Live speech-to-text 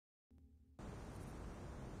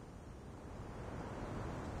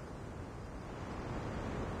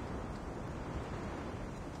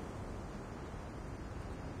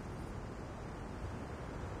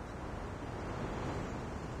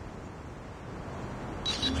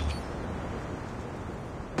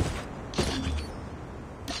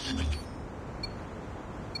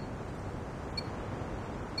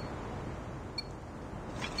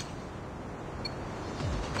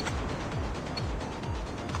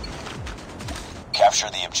Capture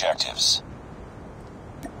the objectives.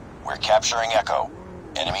 We're capturing Echo.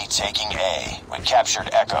 Enemy taking A. We captured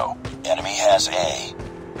Echo. Enemy has A.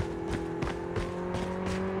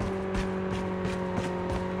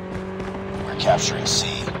 We're capturing C.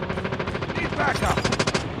 Need backup.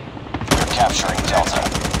 We're capturing Delta.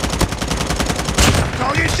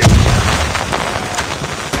 Target ship.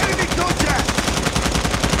 Enemy contact.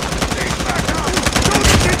 Need backup.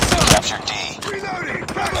 Target inside. Captured D. Reloading.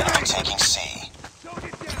 Enemy taking C.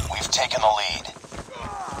 Target down. We've taken the lead.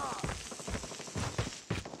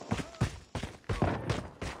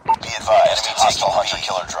 Be advised, hostile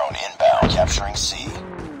hunter-killer drone inbound. Capturing C.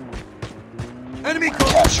 Enemy We're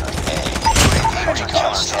contact. capturing A.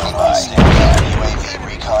 Hunter-killer standing by. UAV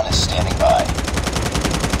recon is standing by.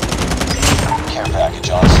 Care package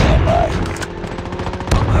on standby.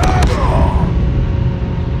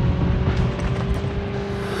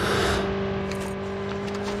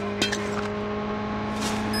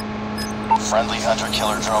 Friendly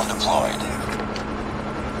hunter-killer drone deployed.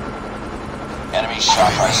 Enemy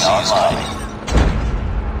shot by C is coming.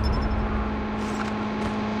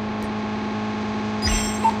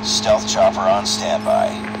 Stealth chopper on standby.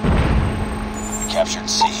 We captured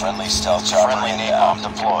C. Friendly stealth chopper. Friendly napalm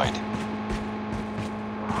deployed.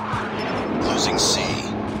 Losing C.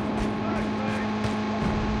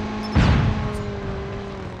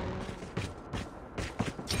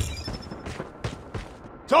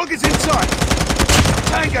 Target's inside.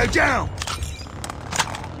 Tango down.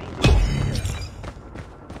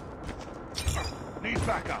 Need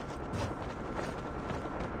backup.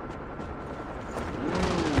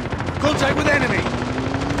 Contact with enemy.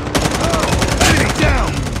 Enemy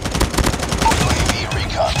down. UAV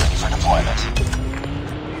recon ready for deployment.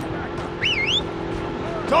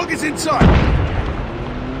 Target's inside.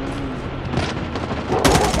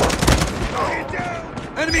 Target down.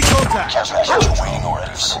 Enemy contact. Care package awaiting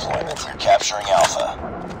orders. Deployment. We're capturing Alpha.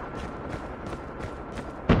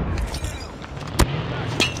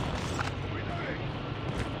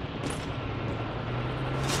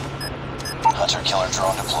 Hunter-killer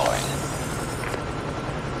drone deployed.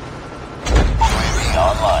 UAV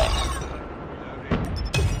online.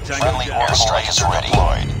 Friendly airstrike is ready.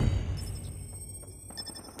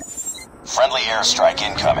 Friendly airstrike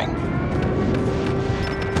incoming.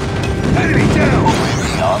 Enemy down.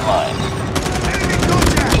 UAV online. Enemy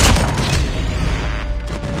contact.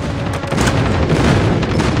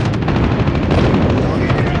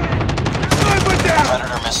 Sniper down.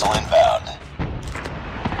 Predator missile inbound.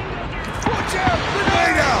 Watch out.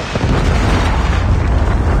 Grenade out.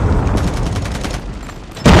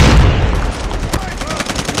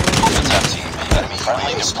 It's up team. Enemy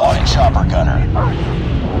friendly deployed chopper gunner.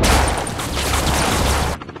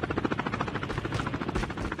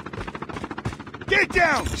 Get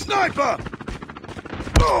down. Sniper.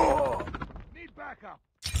 Oh. Need backup.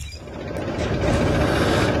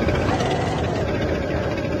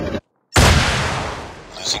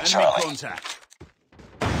 Losing Enemy Charlie. contact.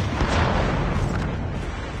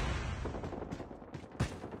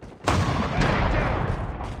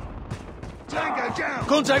 Tango down.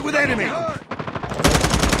 Contact with enemy. Enemy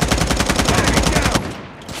down.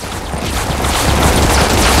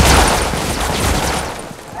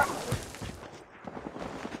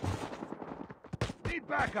 Need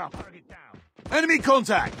backup. Target down. Enemy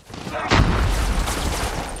contact.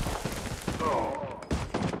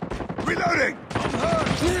 Reloading.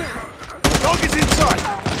 Target's inside.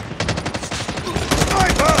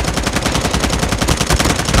 Sniper.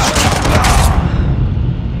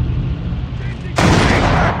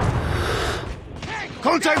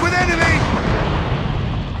 Contact with enemy!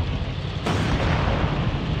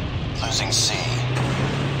 Losing C.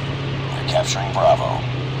 We're capturing Bravo.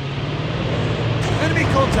 Enemy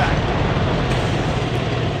contact!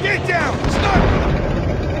 Get down! Sniper!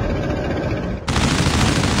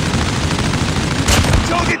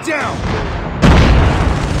 Target down!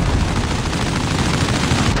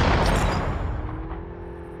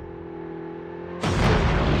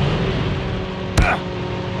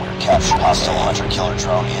 Capture hostile hunter-killer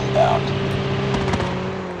drone inbound.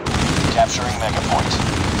 Capturing Mega Point.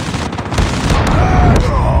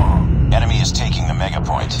 Enemy is taking the Mega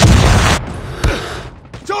Point.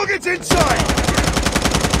 Target's inside!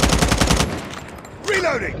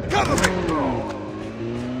 Reloading! Cover me!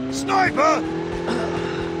 Sniper!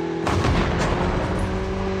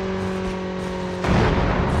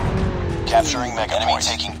 Capturing Mega Enemy Point.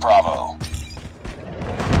 Taking Bravo.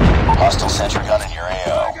 Hostile sentry gun in your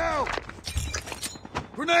AO. Go!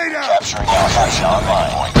 Grenade out! Capturing Alpha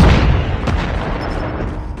online.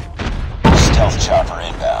 Stealth chopper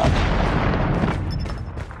inbound.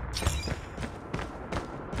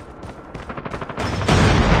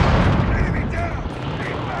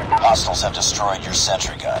 Hostiles have destroyed your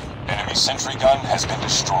sentry gun. Enemy sentry gun has been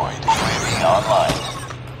destroyed. UAV online.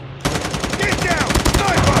 Get down!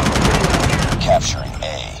 Sniper! Capturing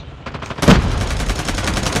A.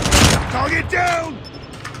 Target down!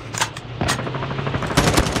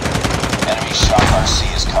 Enemy Shock RC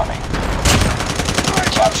is coming.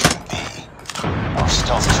 Capturing B. Our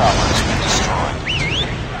stealth chopper has been destroyed.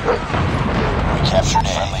 We captured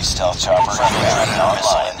A. Friendly stealth chopper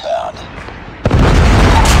online. Inbound.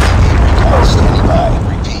 Recon standing by.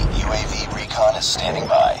 Repeat, UAV recon is standing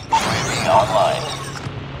by. UAV online.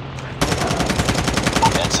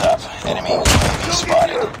 Heads up. Enemy UAV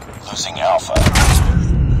spotted. Losing Alpha.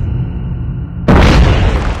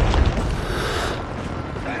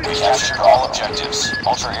 We captured all objectives.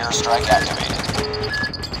 Ultra airstrike activated.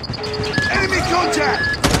 Enemy contact!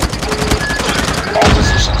 All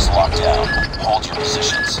positions locked down. Hold your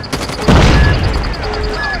positions.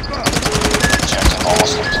 Sniper! Objective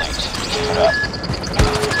almost complete. Keep it up.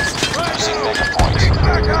 Losing mega point.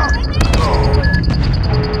 Back up!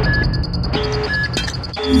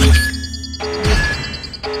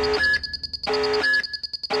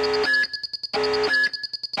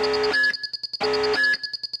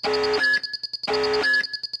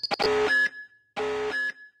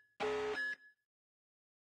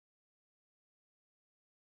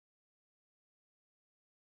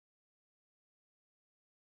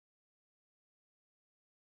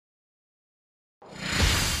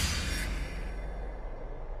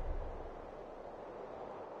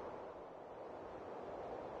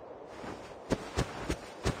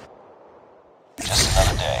 Just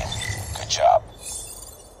another day. Good job.